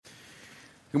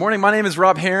Good morning. My name is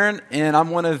Rob Heron, and I'm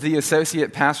one of the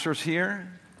associate pastors here.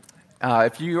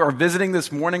 If you are visiting this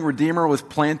morning, Redeemer was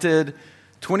planted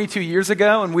 22 years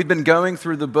ago, and we've been going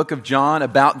through the book of John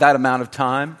about that amount of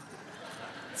time.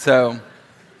 So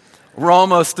we're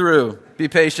almost through. Be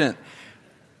patient.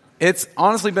 It's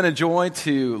honestly been a joy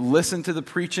to listen to the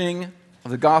preaching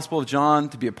of the Gospel of John,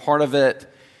 to be a part of it.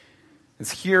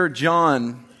 It's here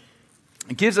John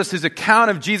gives us his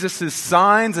account of Jesus'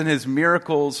 signs and his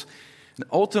miracles. And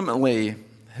ultimately,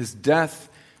 his death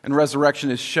and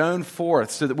resurrection is shown forth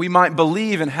so that we might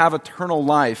believe and have eternal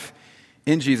life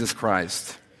in Jesus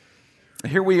Christ.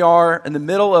 And here we are in the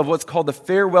middle of what's called the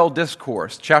farewell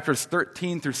discourse, chapters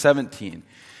 13 through 17.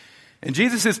 And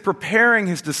Jesus is preparing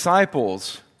his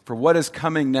disciples for what is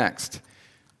coming next.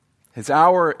 His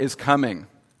hour is coming.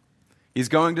 He's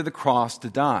going to the cross to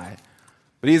die.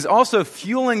 But he's also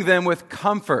fueling them with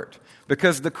comfort,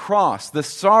 because the cross, the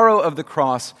sorrow of the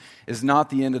cross, is not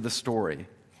the end of the story.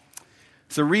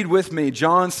 So read with me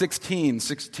John 16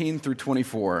 through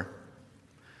 24.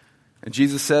 And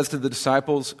Jesus says to the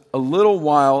disciples, "A little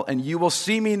while and you will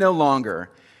see me no longer,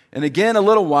 and again a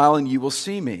little while and you will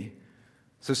see me."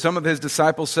 So some of his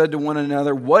disciples said to one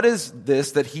another, "What is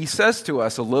this that he says to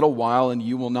us, 'A little while and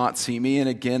you will not see me, and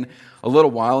again a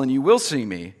little while and you will see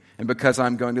me, and because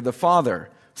I'm going to the Father?"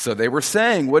 So they were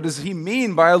saying, "What does he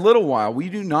mean by a little while? We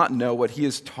do not know what he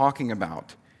is talking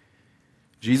about."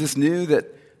 Jesus knew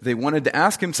that they wanted to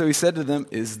ask him, so he said to them,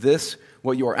 "Is this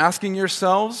what you are asking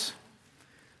yourselves?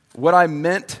 What I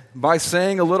meant by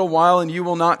saying a little while and you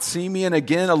will not see me, and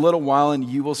again a little while and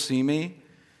you will see me?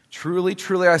 Truly,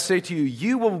 truly, I say to you,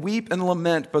 you will weep and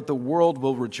lament, but the world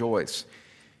will rejoice.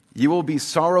 You will be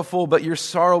sorrowful, but your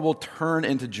sorrow will turn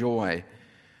into joy.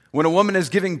 When a woman is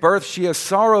giving birth, she has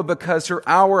sorrow because her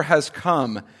hour has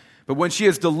come. But when she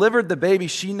has delivered the baby,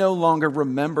 she no longer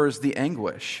remembers the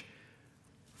anguish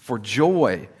for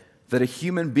joy that a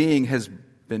human being has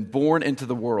been born into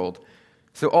the world.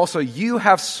 So also you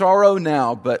have sorrow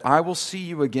now, but I will see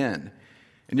you again,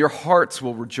 and your hearts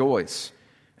will rejoice,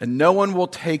 and no one will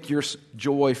take your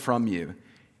joy from you.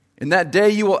 In that day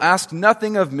you will ask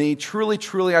nothing of me. Truly,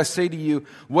 truly, I say to you,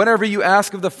 whatever you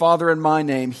ask of the Father in my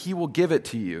name, he will give it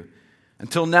to you.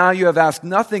 Until now you have asked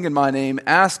nothing in my name.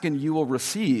 Ask and you will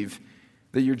receive,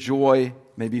 that your joy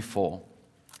may be full."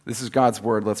 This is God's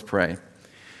word. Let's pray.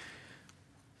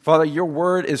 Father, your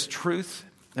word is truth,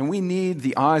 and we need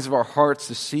the eyes of our hearts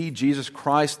to see Jesus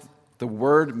Christ, the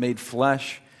Word made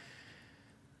flesh.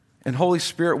 And Holy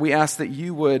Spirit, we ask that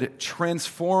you would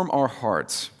transform our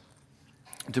hearts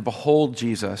to behold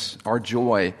Jesus, our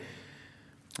joy,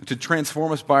 to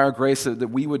transform us by our grace so that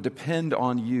we would depend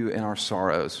on you in our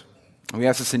sorrows. And we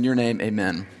ask this in your name,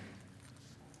 amen.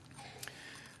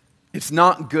 It's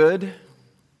not good,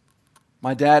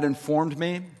 my dad informed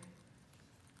me.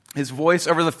 His voice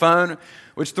over the phone,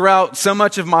 which throughout so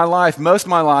much of my life, most of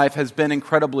my life, has been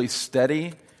incredibly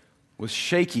steady, was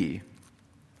shaky. It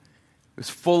was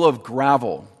full of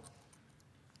gravel.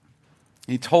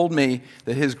 He told me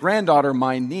that his granddaughter,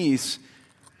 my niece,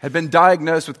 had been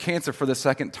diagnosed with cancer for the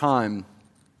second time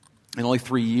in only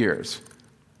 3 years.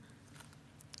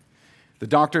 The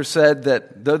doctor said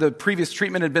that though the previous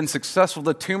treatment had been successful,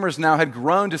 the tumors now had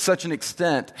grown to such an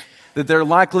extent that there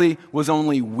likely was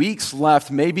only weeks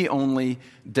left, maybe only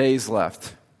days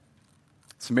left.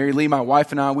 So Mary Lee, my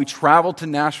wife, and I, we traveled to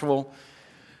Nashville,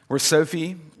 where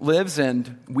Sophie lives,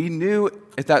 and we knew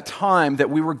at that time that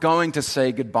we were going to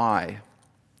say goodbye.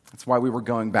 That's why we were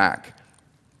going back.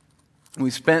 And we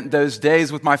spent those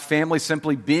days with my family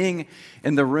simply being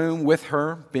in the room with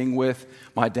her, being with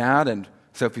my dad and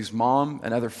Sophie's mom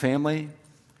and other family.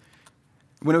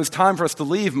 When it was time for us to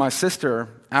leave, my sister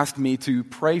asked me to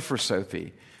pray for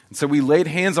Sophie. And so we laid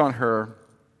hands on her,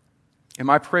 and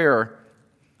my prayer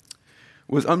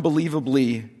was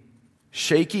unbelievably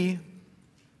shaky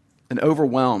and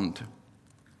overwhelmed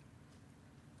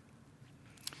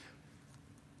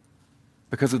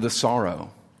because of the sorrow.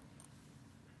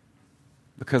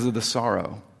 Because of the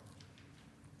sorrow.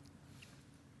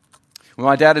 When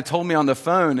my dad had told me on the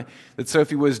phone that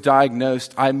Sophie was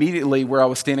diagnosed, I immediately, where I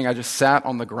was standing, I just sat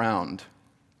on the ground.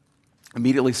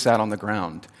 Immediately sat on the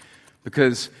ground.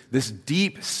 Because this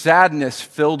deep sadness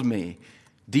filled me.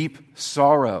 Deep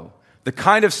sorrow. The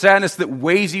kind of sadness that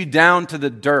weighs you down to the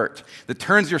dirt. That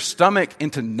turns your stomach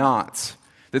into knots.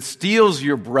 That steals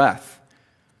your breath.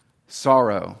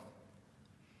 Sorrow.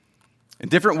 In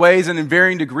different ways and in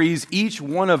varying degrees, each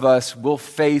one of us will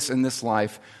face in this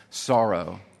life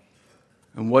sorrow.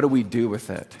 And what do we do with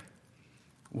it?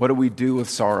 What do we do with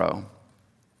sorrow?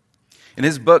 In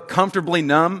his book, Comfortably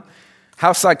Numb,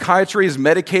 How Psychiatry is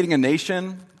Medicating a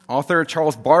Nation, author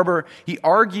Charles Barber, he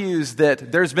argues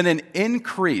that there's been an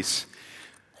increase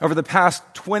over the past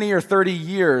 20 or 30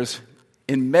 years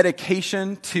in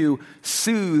medication to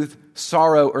soothe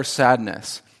sorrow or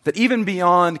sadness. That even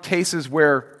beyond cases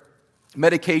where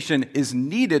medication is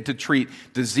needed to treat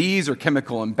disease or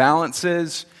chemical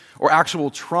imbalances or actual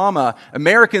trauma,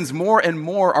 Americans more and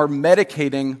more are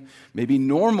medicating maybe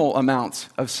normal amounts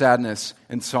of sadness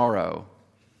and sorrow.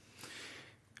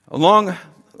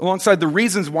 Alongside the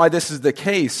reasons why this is the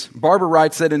case, Barber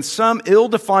writes that in some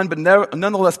ill-defined but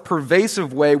nonetheless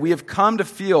pervasive way, we have come to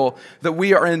feel that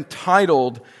we are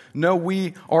entitled, no,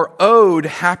 we are owed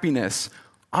happiness.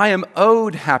 I am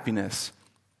owed happiness.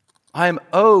 I am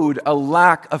owed a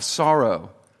lack of sorrow.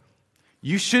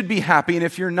 You should be happy, and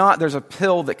if you're not, there's a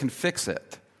pill that can fix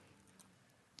it.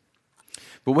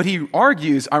 But what he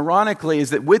argues, ironically, is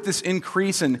that with this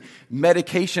increase in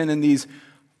medication and these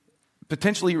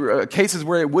potentially cases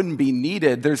where it wouldn't be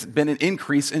needed, there's been an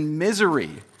increase in misery.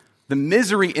 The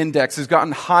misery index has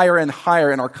gotten higher and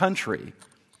higher in our country.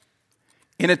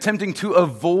 In attempting to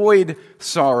avoid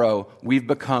sorrow, we've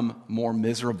become more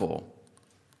miserable.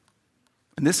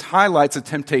 And this highlights a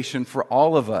temptation for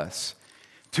all of us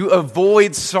to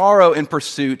avoid sorrow in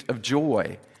pursuit of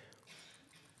joy.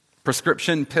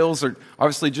 Prescription pills are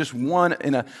obviously just one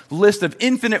in a list of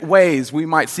infinite ways we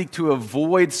might seek to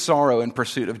avoid sorrow in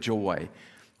pursuit of joy.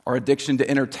 Our addiction to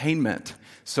entertainment,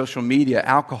 social media,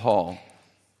 alcohol,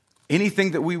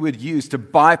 anything that we would use to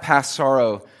bypass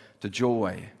sorrow to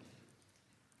joy.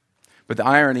 But the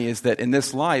irony is that in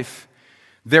this life,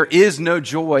 there is no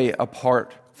joy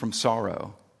apart from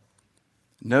sorrow.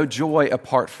 No joy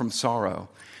apart from sorrow.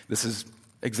 This is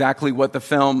exactly what the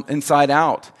film Inside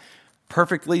Out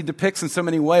perfectly depicts in so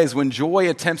many ways. When joy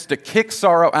attempts to kick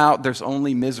sorrow out, there's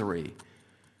only misery.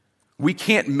 We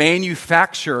can't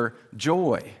manufacture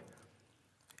joy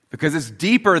because it's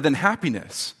deeper than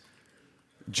happiness.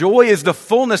 Joy is the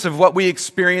fullness of what we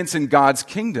experience in God's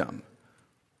kingdom.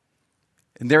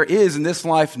 And there is in this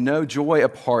life no joy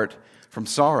apart from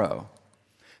sorrow.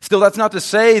 Still, that's not to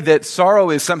say that sorrow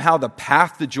is somehow the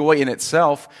path to joy in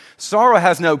itself. Sorrow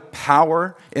has no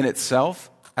power in itself,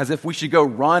 as if we should go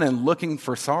run and looking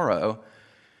for sorrow.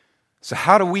 So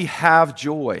how do we have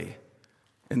joy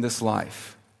in this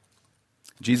life?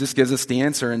 Jesus gives us the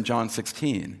answer in John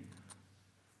 16.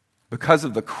 Because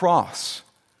of the cross,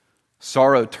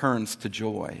 sorrow turns to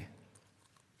joy.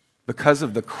 Because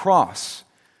of the cross,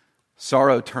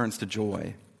 sorrow turns to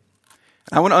joy.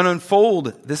 I want to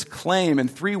unfold this claim in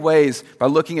three ways by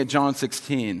looking at John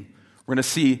 16. We're going to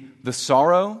see the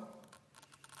sorrow,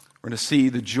 we're going to see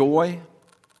the joy,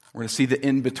 we're going to see the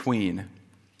in-between.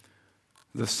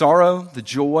 The sorrow, the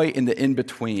joy, and the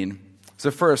in-between.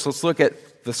 So first, let's look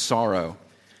at the sorrow.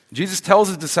 Jesus tells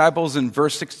his disciples in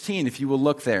verse 16, if you will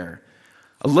look there,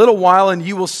 "A little while and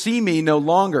you will see me no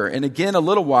longer, and again a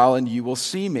little while and you will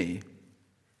see me."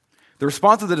 The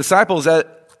response of the disciples,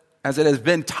 as it has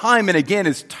been time and again,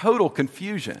 is total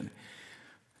confusion.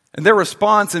 And their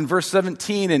response in verse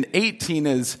 17 and 18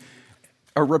 is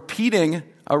a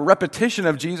repetition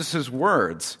of Jesus'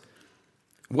 words.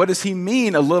 What does he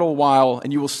mean, a little while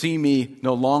and you will see me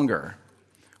no longer?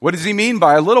 What does he mean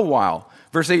by a little while?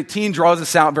 Verse 18 draws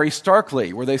this out very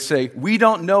starkly, where they say, we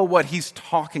don't know what he's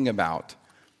talking about.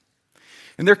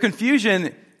 And their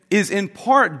confusion is in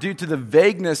part due to the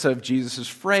vagueness of Jesus'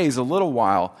 phrase, a little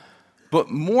while, but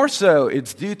more so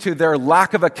it's due to their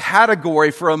lack of a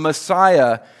category for a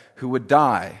Messiah who would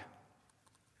die.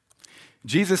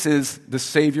 Jesus is the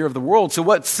Savior of the world, so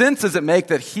what sense does it make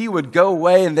that he would go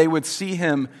away and they would see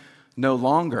him no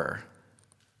longer?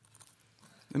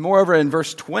 And moreover, in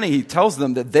verse 20, he tells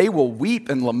them that they will weep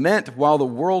and lament while the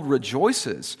world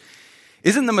rejoices.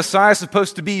 Isn't the Messiah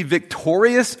supposed to be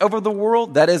victorious over the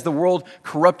world? That is, the world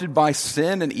corrupted by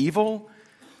sin and evil?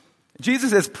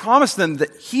 Jesus has promised them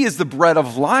that he is the bread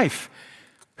of life.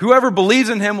 Whoever believes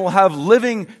in him will have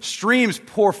living streams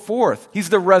pour forth. He's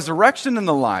the resurrection and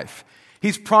the life.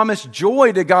 He's promised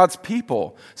joy to God's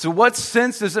people. So what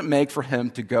sense does it make for him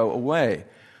to go away?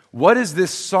 What is this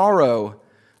sorrow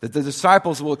that the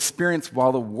disciples will experience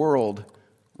while the world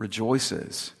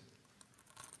rejoices?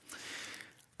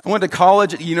 I went to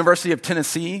college at the University of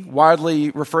Tennessee,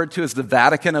 widely referred to as the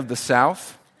Vatican of the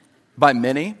South, by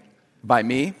many, by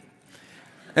me.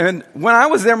 And when I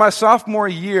was there my sophomore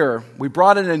year, we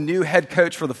brought in a new head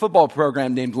coach for the football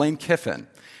program named Lane Kiffin.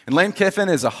 And Lane Kiffin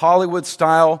is a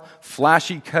Hollywood-style,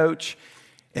 flashy coach.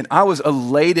 And I was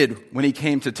elated when he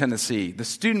came to Tennessee. The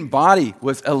student body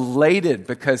was elated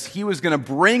because he was going to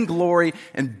bring glory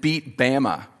and beat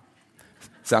Bama.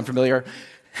 Sound familiar?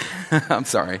 I'm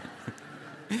sorry.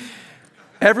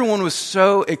 Everyone was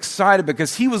so excited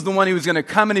because he was the one who was going to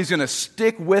come and he's going to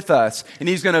stick with us and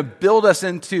he's going to build us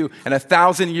into a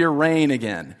 1,000-year reign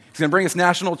again. He's going to bring us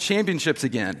national championships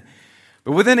again.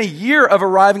 But within a year of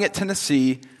arriving at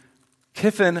Tennessee,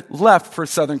 Kiffin left for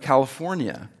Southern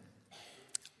California.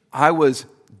 I was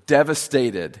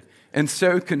devastated and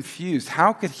so confused.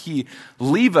 How could he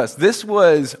leave us? This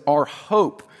was our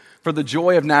hope for the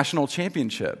joy of national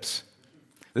championships.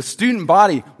 The student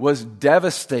body was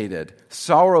devastated,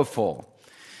 sorrowful.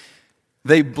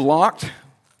 They blocked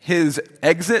his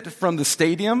exit from the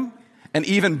stadium and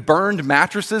even burned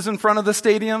mattresses in front of the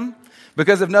stadium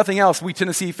because, if nothing else, we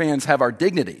Tennessee fans have our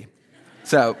dignity.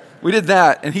 So we did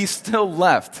that, and he still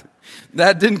left.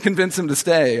 That didn't convince him to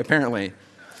stay, apparently.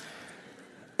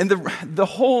 And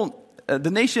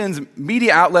the nation's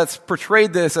media outlets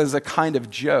portrayed this as a kind of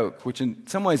joke, which in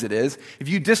some ways it is. If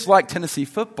you dislike Tennessee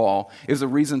football, it was a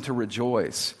reason to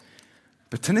rejoice.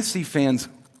 But Tennessee fans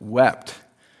wept,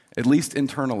 at least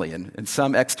internally and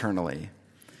some externally,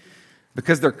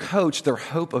 because their coach, their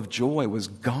hope of joy, was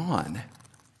gone.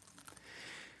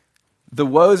 The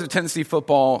woes of Tennessee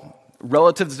football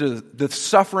relative to the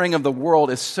suffering of the world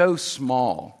is so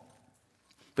small.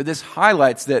 But this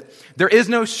highlights that there is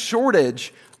no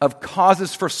shortage of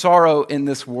causes for sorrow in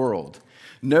this world.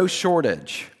 No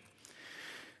shortage.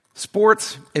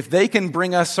 Sports, if they can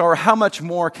bring us sorrow, how much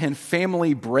more can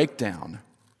family breakdown,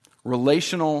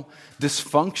 relational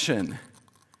dysfunction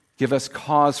give us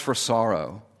cause for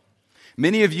sorrow?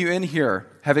 Many of you in here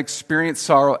have experienced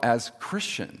sorrow as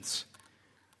Christians.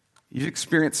 You've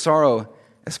experienced sorrow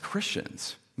as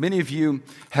Christians. Many of you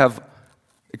have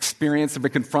experienced and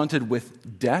been confronted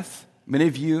with death. Many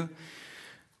of you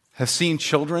have seen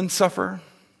children suffer.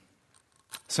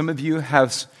 Some of you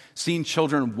have seen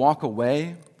children walk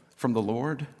away from the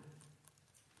Lord.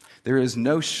 There is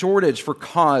no shortage for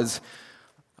cause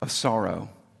of sorrow.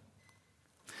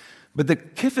 But the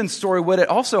Kiffin story, what it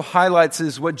also highlights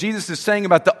is what Jesus is saying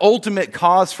about the ultimate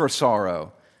cause for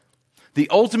sorrow. The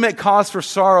ultimate cause for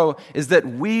sorrow is that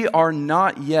we are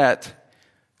not yet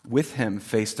with him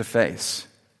face to face.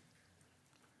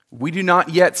 We do not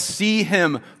yet see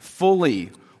him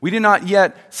fully. We do not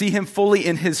yet see him fully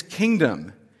in his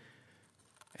kingdom.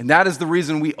 And that is the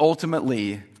reason we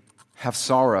ultimately have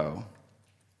sorrow.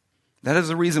 That is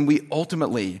the reason we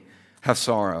ultimately have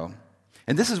sorrow.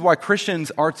 And this is why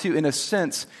Christians are to, in a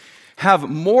sense, have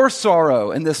more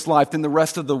sorrow in this life than the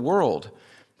rest of the world.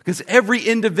 Because every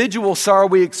individual sorrow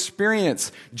we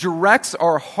experience directs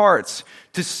our hearts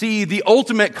to see the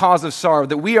ultimate cause of sorrow,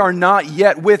 that we are not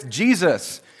yet with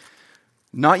Jesus,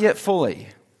 not yet fully.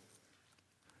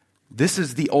 This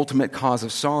is the ultimate cause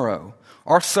of sorrow.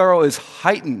 Our sorrow is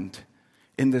heightened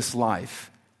in this life.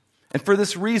 And for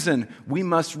this reason, we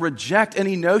must reject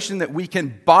any notion that we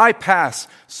can bypass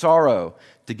sorrow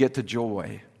to get to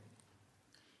joy.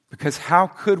 Because how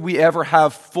could we ever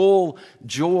have full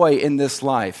joy in this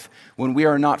life when we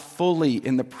are not fully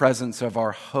in the presence of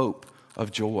our hope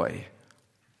of joy,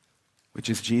 which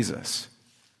is Jesus?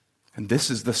 And this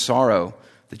is the sorrow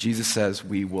that Jesus says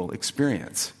we will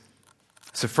experience.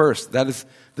 So first, that is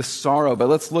the sorrow, but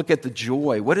let's look at the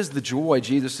joy. What is the joy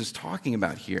Jesus is talking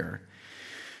about here?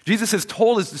 Jesus has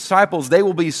told his disciples they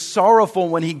will be sorrowful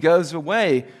when he goes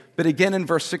away, but again in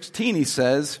verse 16 he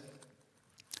says,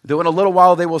 though in a little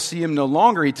while they will see him no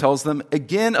longer, he tells them,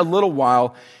 again a little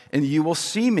while and you will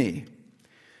see me.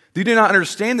 They do not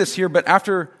understand this here, but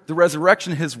after the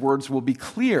resurrection his words will be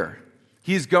clear.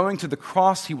 He is going to the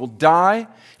cross, he will die,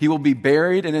 he will be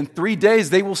buried, and in 3 days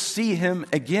they will see him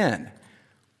again.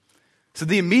 So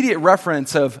the immediate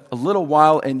reference of a little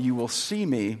while and you will see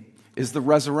me is the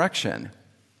resurrection.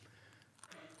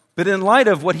 But in light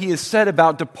of what he has said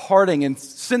about departing and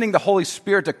sending the Holy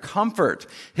Spirit to comfort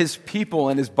his people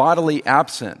in his bodily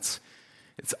absence,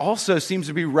 it also seems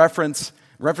to be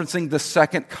referencing the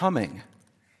second coming.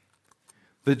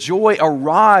 The joy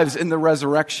arrives in the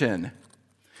resurrection,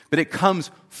 but it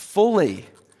comes fully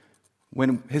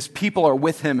when his people are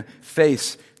with him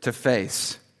face to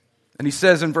face. And he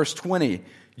says in verse 20,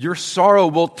 your sorrow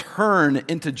will turn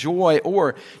into joy,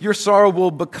 or your sorrow will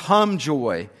become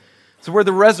joy. So where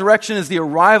the resurrection is the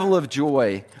arrival of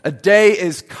joy, a day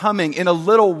is coming in a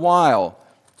little while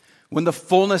when the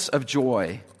fullness of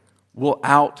joy will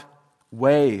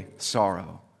outweigh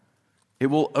sorrow. It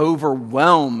will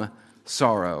overwhelm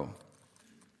sorrow.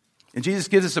 And Jesus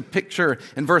gives us a picture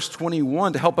in verse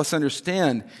 21 to help us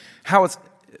understand how it's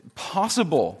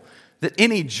possible that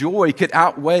any joy could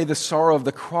outweigh the sorrow of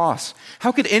the cross.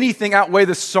 How could anything outweigh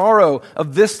the sorrow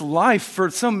of this life for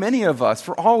so many of us,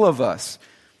 for all of us?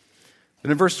 But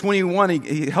in verse 21,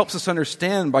 he helps us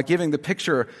understand by giving the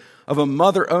picture of a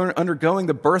mother undergoing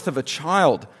the birth of a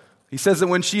child. He says that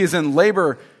when she is in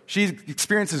labor, she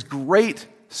experiences great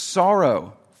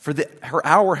sorrow, for her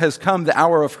hour has come, the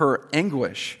hour of her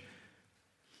anguish.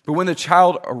 But when the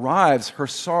child arrives, her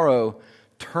sorrow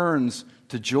turns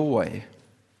to joy,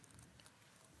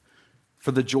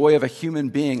 for the joy of a human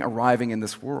being arriving in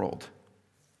this world.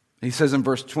 And he says in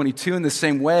verse 22, in the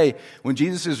same way, when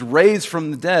Jesus is raised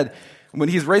from the dead, when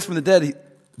he's raised from the dead,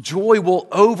 joy will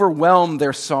overwhelm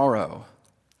their sorrow,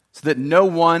 so that no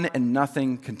one and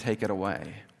nothing can take it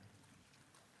away.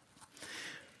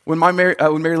 When Mary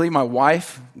Lee, my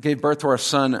wife, gave birth to our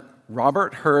son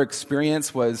Robert, her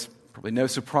experience was, probably no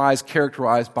surprise,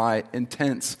 characterized by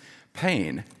intense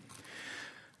pain.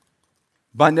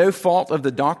 By no fault of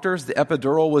the doctors, the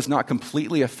epidural was not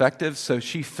completely effective, so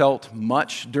she felt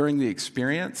much during the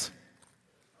experience.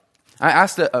 I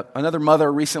asked another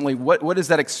mother recently, what is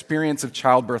that experience of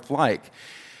childbirth like?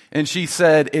 And she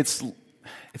said, it's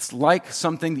like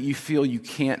something that you feel you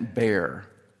can't bear.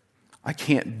 I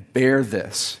can't bear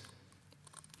this.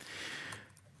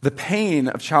 The pain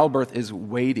of childbirth is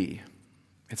weighty.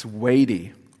 It's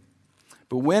weighty.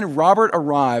 But when Robert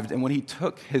arrived and when he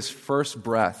took his first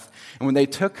breath, and when they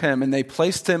took him and they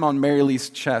placed him on Mary Lee's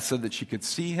chest so that she could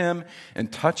see him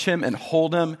and touch him and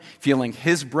hold him, feeling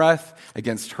his breath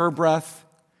against her breath,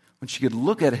 when she could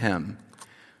look at him,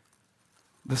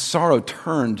 the sorrow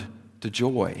turned to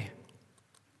joy.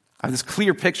 I have this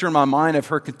clear picture in my mind of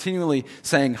her continually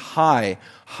saying hi,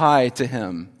 hi to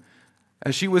him.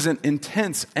 As she was in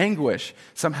intense anguish,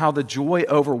 somehow the joy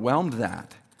overwhelmed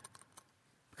that,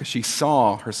 because she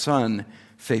saw her son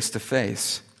face to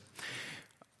face.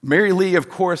 Mary Lee, of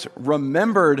course,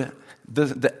 remembered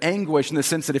the anguish in the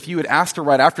sense that if you had asked her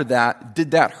right after that,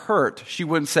 did that hurt? She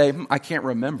wouldn't say, I can't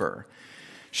remember.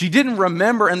 She didn't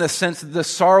remember in the sense that the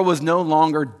sorrow was no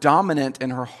longer dominant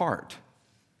in her heart.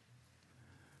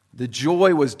 The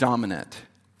joy was dominant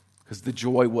because the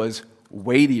joy was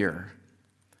weightier.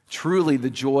 Truly, the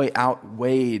joy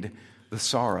outweighed the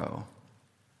sorrow.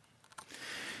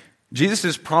 Jesus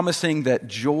is promising that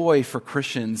joy for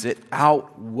Christians, it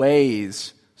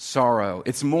outweighs sorrow.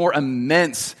 It's more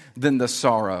immense than the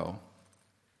sorrow.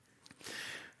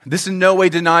 This in no way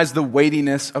denies the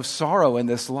weightiness of sorrow in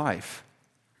this life.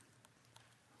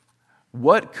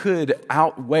 What could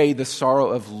outweigh the sorrow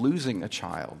of losing a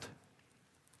child?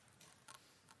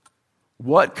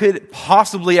 What could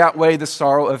possibly outweigh the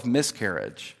sorrow of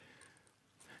miscarriage?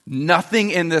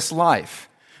 Nothing in this life.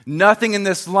 Nothing in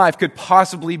this life could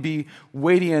possibly be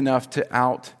weighty enough to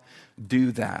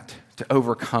outdo that, to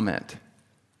overcome it.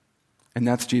 And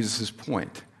that's Jesus'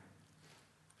 point.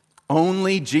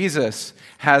 Only Jesus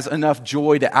has enough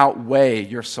joy to outweigh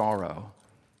your sorrow.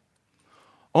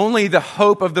 Only the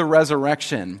hope of the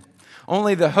resurrection,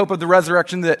 only the hope of the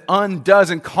resurrection that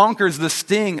undoes and conquers the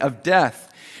sting of death,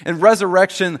 and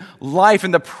resurrection life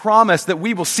and the promise that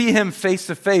we will see him face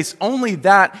to face, only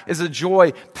that is a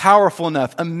joy powerful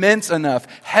enough, immense enough,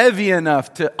 heavy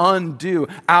enough to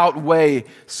outweigh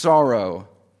sorrow.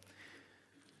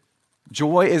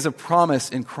 Joy is a promise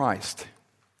in Christ,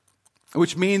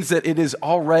 which means that it is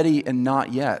already and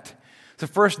not yet. So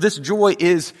first, this joy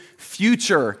is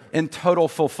future in total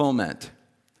fulfillment.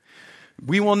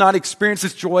 We will not experience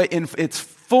this joy in its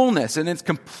fullness and its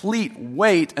complete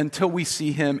weight until we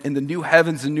see him in the new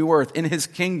heavens and new earth, in his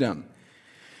kingdom.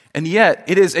 And yet,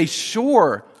 it is a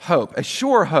sure hope,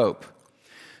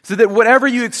 so that whatever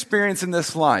you experience in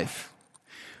this life,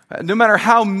 no matter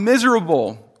how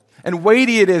miserable and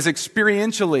weighty it is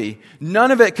experientially, none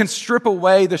of it can strip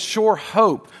away the sure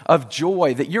hope of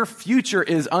joy, that your future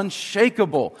is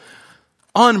unshakable,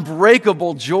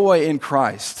 unbreakable joy in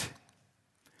Christ.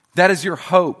 That is your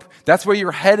hope. That's where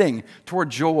you're heading, toward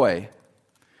joy.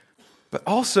 But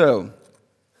also,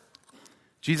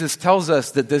 Jesus tells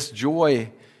us that this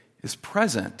joy is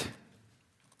present.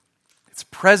 It's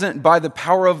present by the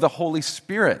power of the Holy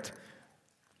Spirit.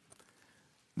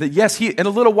 That yes, in a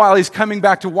little while, he's coming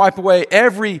back to wipe away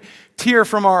every tear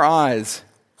from our eyes.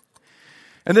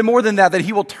 And then more than that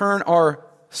he will turn our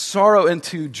sorrow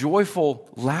into joyful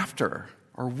laughter,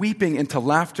 or weeping into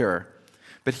laughter.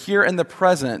 But here in the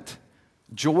present,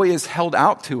 joy is held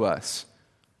out to us,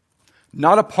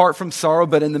 not apart from sorrow,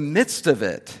 but in the midst of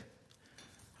it.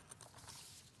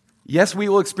 Yes, we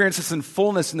will experience this in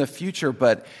fullness in the future,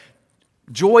 but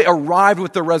joy arrived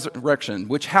with the resurrection,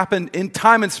 which happened in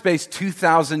time and space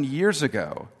 2,000 years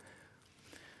ago.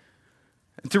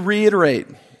 And to reiterate,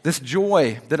 this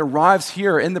joy that arrives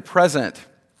here in the present,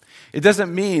 it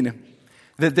doesn't mean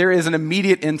that there is an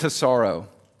immediate end to sorrow.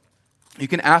 You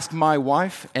can ask my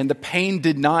wife, and the pain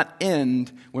did not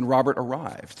end when Robert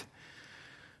arrived.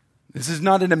 This is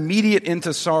not an immediate end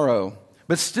to sorrow,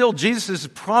 but still Jesus'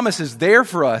 promise is there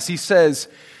for us. He says,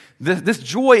 this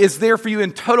joy is there for you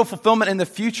in total fulfillment in the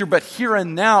future, but here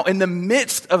and now, in the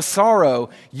midst of sorrow,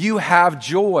 you have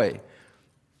joy.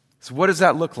 So what does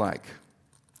that look like?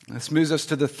 This moves us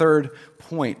to the third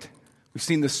point. We've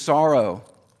seen the sorrow,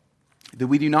 that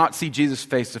we do not see Jesus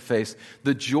face to face,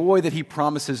 the joy that he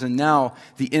promises, and now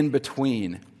the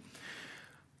in-between.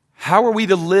 How are we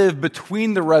to live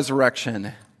between the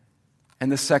resurrection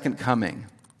and the second coming?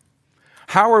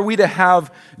 How are we to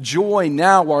have joy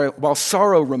now while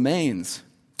sorrow remains?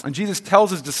 And Jesus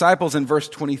tells his disciples in verse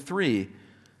 23,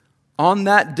 "On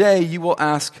that day you will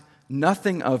ask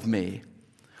nothing of me."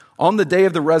 On the day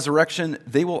of the resurrection,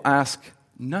 they will ask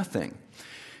nothing.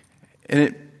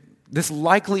 And this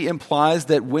likely implies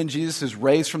that when Jesus is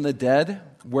raised from the dead,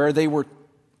 where they were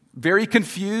very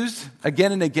confused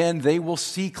again and again, they will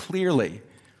see clearly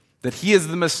that he is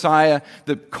the Messiah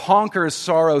that conquers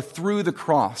sorrow through the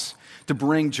cross to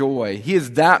bring joy. He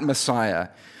is that Messiah.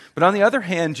 But on the other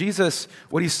hand, Jesus,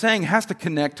 what he's saying has to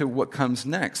connect to what comes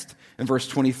next in verse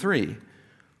 23.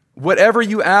 "Whatever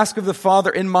you ask of the Father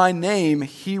in my name,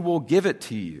 he will give it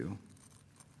to you."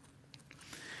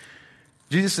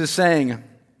 Jesus is saying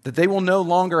that they will no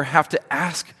longer have to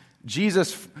ask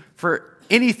Jesus for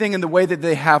anything in the way that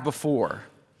they have before,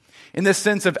 in the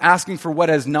sense of asking for what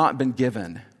has not been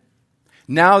given.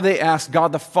 Now they ask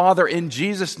God the Father in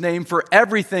Jesus' name for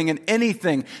everything and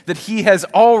anything that he has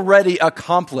already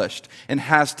accomplished and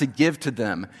has to give to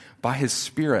them by his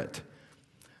Spirit.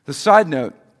 The side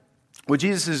note, what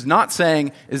Jesus is not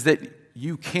saying is that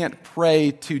you can't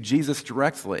pray to Jesus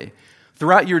directly.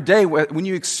 Throughout your day, when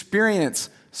you experience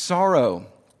sorrow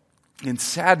and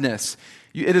sadness,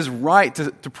 it is right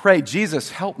to pray, "Jesus,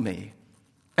 help me."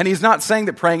 And he's not saying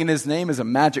that praying in his name is a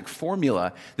magic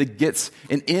formula that gets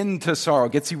an end to sorrow,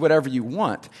 gets you whatever you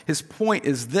want. His point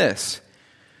is this,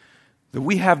 that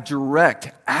we have direct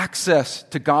access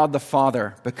to God the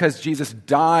Father because Jesus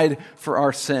died for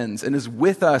our sins and is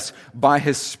with us by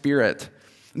his Spirit.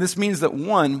 And this means that,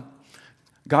 one,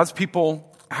 God's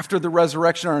people after the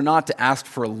resurrection are not to ask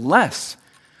for less,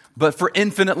 but for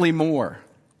infinitely more.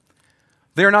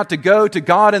 They are not to go to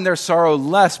God in their sorrow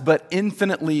less, but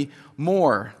infinitely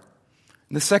more.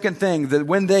 And the second thing, that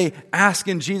when they ask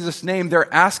in Jesus' name,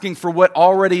 they're asking for what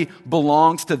already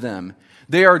belongs to them.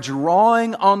 They are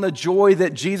drawing on the joy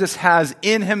that Jesus has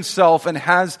in himself and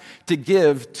has to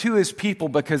give to his people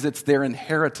because it's their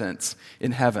inheritance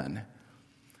in heaven.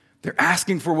 They're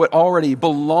asking for what already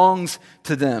belongs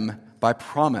to them by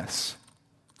promise.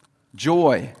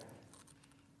 Joy,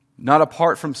 not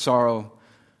apart from sorrow,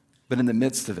 but in the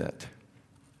midst of it.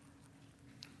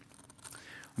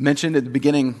 I mentioned at the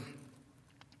beginning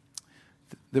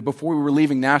that before we were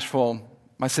leaving Nashville,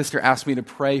 my sister asked me to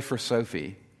pray for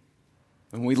Sophie.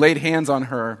 When we laid hands on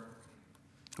her,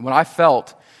 when I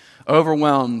felt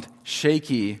overwhelmed,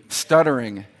 shaky,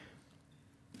 stuttering,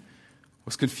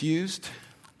 was confused,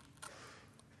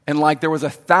 and like there was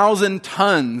 1,000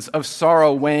 tons of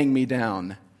sorrow weighing me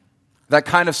down. That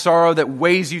kind of sorrow that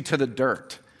weighs you to the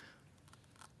dirt.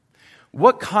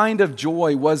 What kind of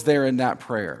joy was there in that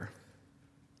prayer?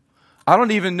 I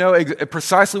don't even know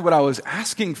precisely what I was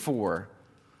asking for.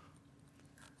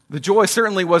 The joy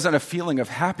certainly wasn't a feeling of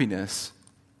happiness.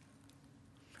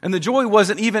 And the joy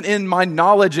wasn't even in my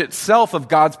knowledge itself of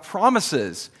God's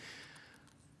promises.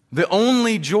 The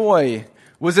only joy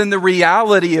was in the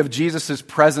reality of Jesus'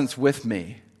 presence with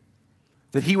me.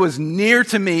 That he was near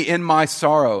to me in my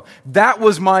sorrow. That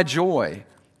was my joy.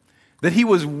 That he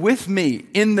was with me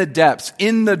in the depths,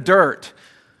 in the dirt.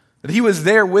 That he was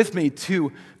there with me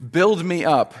to build me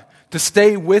up, to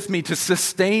stay with me, to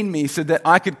sustain me so that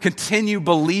I could continue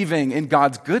believing in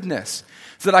God's goodness.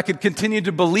 So that I could continue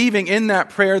to believing in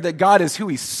that prayer that God is who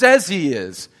he says he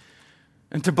is.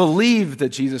 And to believe that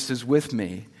Jesus is with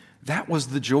me. That was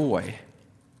the joy.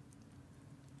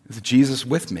 Is Jesus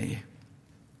with me?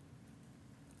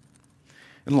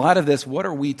 In light of this, what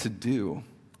are we to do?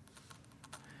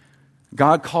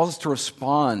 God calls us to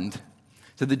respond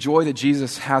to the joy that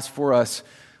Jesus has for us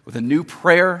with a new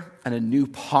prayer and a new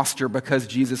posture because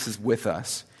Jesus is with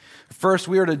us. First,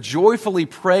 we are to joyfully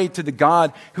pray to the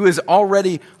God who has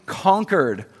already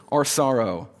conquered our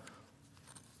sorrow.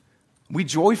 We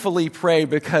joyfully pray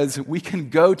because we can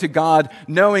go to God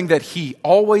knowing that he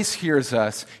always hears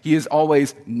us. He is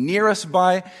always near us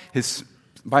by his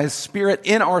Spirit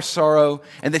in our sorrow,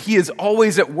 and that he is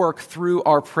always at work through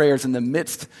our prayers in the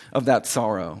midst of that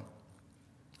sorrow.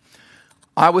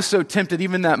 I was so tempted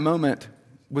even that moment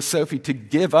with Sophie to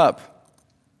give up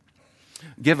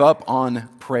on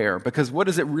prayer, because what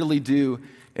does it really do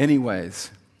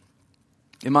anyways?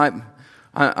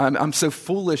 I'm so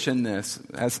foolish in this,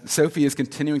 as Sophie is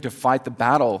continuing to fight the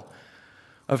battle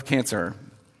of cancer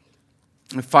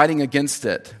and fighting against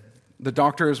it. The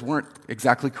doctors weren't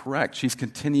exactly correct. She's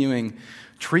continuing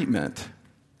treatment.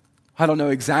 I don't know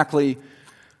exactly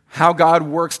how God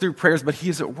works through prayers, but He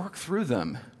is at work through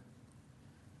them.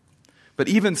 But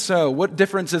even so, what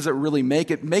difference does it really make?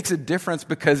 It makes a difference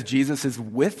because Jesus is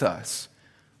with us.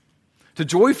 To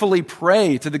joyfully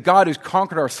pray to the God who's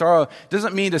conquered our sorrow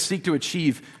doesn't mean to seek to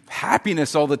achieve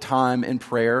happiness all the time in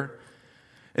prayer.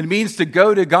 It means to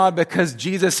go to God because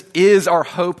Jesus is our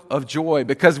hope of joy.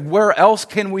 Because where else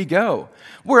can we go?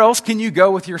 Where else can you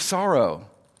go with your sorrow?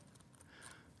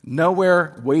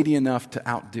 Nowhere weighty enough to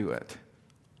outdo it,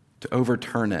 to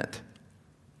overturn it.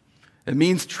 It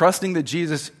means trusting that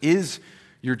Jesus is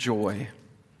your joy.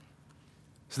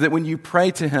 So that when you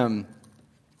pray to Him,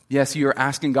 yes, you are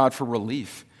asking God for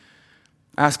relief,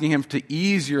 asking Him to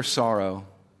ease your sorrow.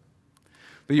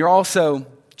 But you're also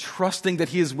trusting that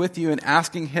He is with you and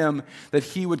asking Him that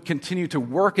He would continue to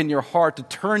work in your heart to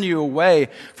turn you away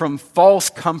from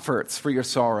false comforts for your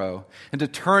sorrow and to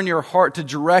turn your heart, to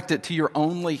direct it to your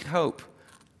only hope.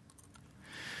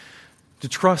 To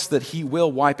trust that He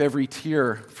will wipe every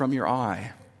tear from your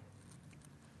eye.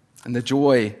 And the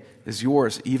joy is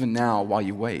yours even now while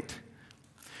you wait.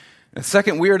 And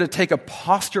second, we are to take a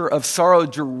posture of sorrow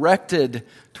directed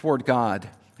toward God.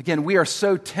 Again, we are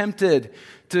so tempted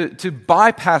to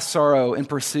bypass sorrow in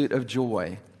pursuit of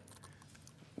joy.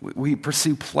 We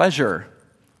pursue pleasure,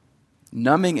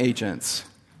 numbing agents,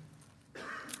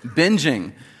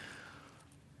 binging.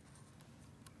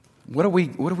 What do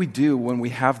we do when we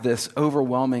have this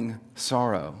overwhelming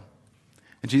sorrow?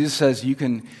 And Jesus says you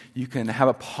can have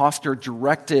a posture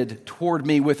directed toward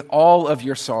me with all of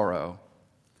your sorrow.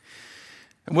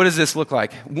 And what does this look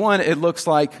like? One, it looks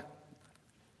like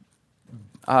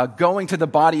going to the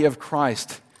body of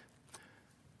Christ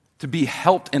to be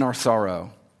helped in our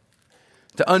sorrow,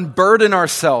 to unburden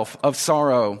ourselves of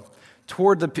sorrow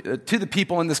to the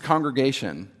people in this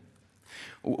congregation.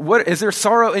 What is there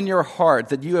sorrow in your heart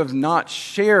that you have not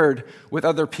shared with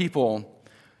other people,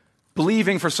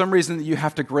 believing for some reason that you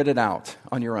have to grit it out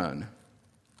on your own?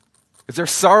 Is there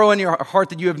sorrow in your heart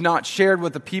that you have not shared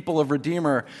with the people of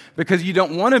Redeemer because you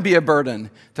don't want to be a burden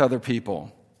to other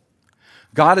people?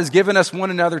 God has given us one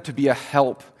another to be a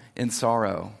help in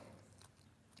sorrow.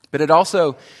 But it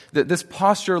also, this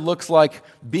posture looks like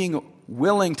being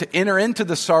willing to enter into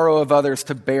the sorrow of others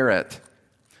to bear it.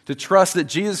 To trust that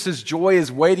Jesus' joy is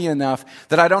weighty enough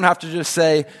that I don't have to just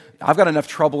say, I've got enough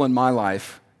trouble in my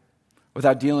life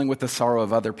without dealing with the sorrow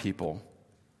of other people.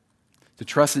 To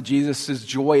trust that Jesus'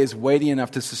 joy is weighty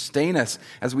enough to sustain us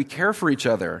as we care for each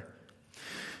other.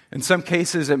 In some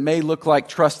cases, it may look like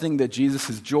trusting that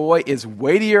Jesus' joy is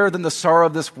weightier than the sorrow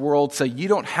of this world, so you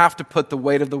don't have to put the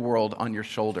weight of the world on your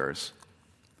shoulders.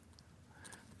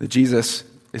 That Jesus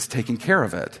is taking care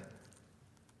of it.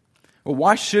 Well,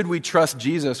 why should we trust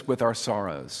Jesus with our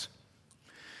sorrows?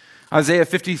 Isaiah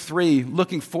 53,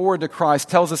 looking forward to Christ,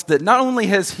 tells us that not only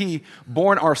has He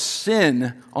borne our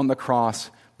sin on the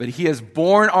cross, but He has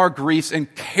borne our griefs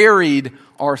and carried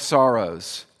our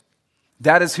sorrows.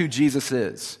 That is who Jesus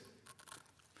is.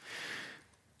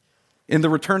 In The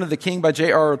Return of the King by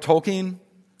J.R.R. Tolkien,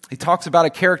 he talks about a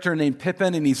character named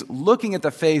Pippin, and he's looking at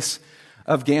the face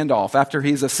of Gandalf after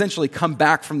he's essentially come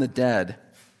back from the dead.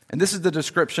 And this is the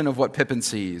description of what Pippin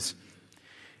sees.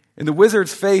 In the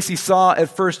wizard's face, he saw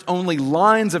at first only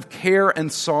lines of care and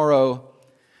sorrow,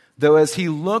 though as he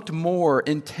looked more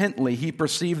intently, he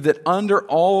perceived that under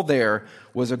all there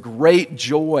was a great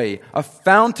joy, a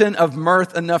fountain of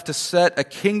mirth enough to set a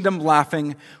kingdom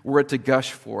laughing were it to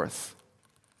gush forth.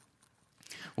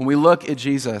 When we look at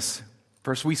Jesus,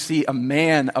 first we see a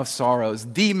man of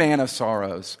sorrows, the man of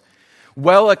sorrows,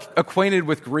 well acquainted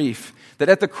with grief, that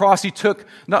at the cross He took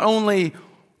not only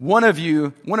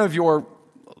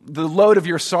the load of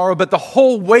your sorrow, but the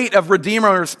whole weight of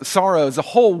Redeemer's sorrows, the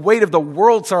whole weight of the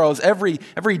world's sorrows, every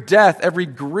death, every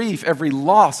grief, every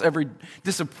loss, every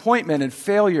disappointment and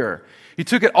failure. He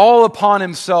took it all upon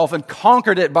Himself and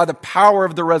conquered it by the power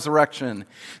of the resurrection,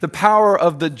 the power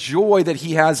of the joy that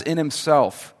He has in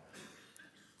Himself.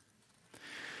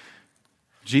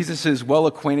 Jesus is well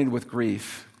acquainted with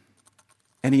grief,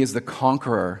 and He is the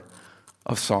conqueror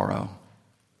of sorrow.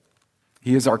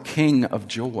 He is our King of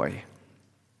joy.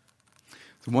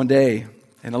 So one day,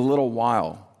 in a little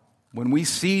while, when we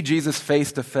see Jesus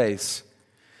face to face,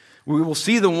 we will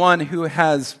see the one who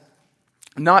has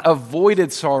not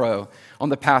avoided sorrow on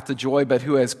the path to joy, but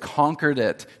who has conquered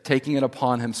it, taking it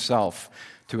upon Himself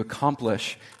to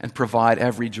accomplish and provide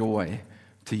every joy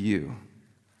to you.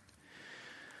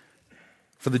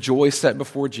 For the joy set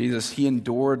before Jesus, he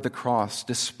endured the cross,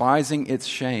 despising its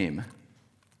shame.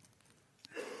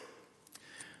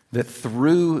 That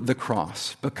through the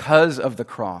cross, because of the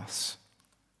cross,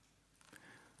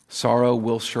 sorrow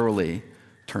will surely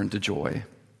turn to joy.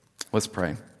 Let's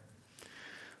pray.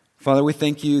 Father, we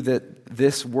thank you that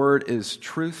this word is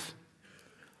truth,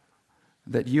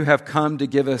 that you have come to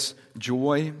give us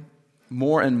joy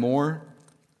more and more,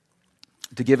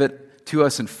 to give it to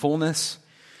us in fullness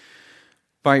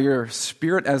by your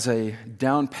Spirit as a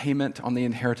down payment on the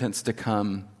inheritance to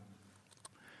come.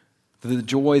 The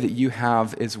joy that you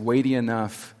have is weighty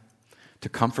enough to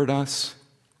comfort us,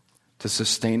 to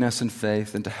sustain us in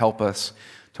faith, and to help us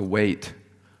to wait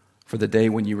for the day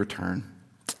when you return.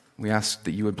 We ask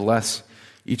that you would bless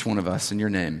each one of us in your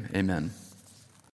name. Amen.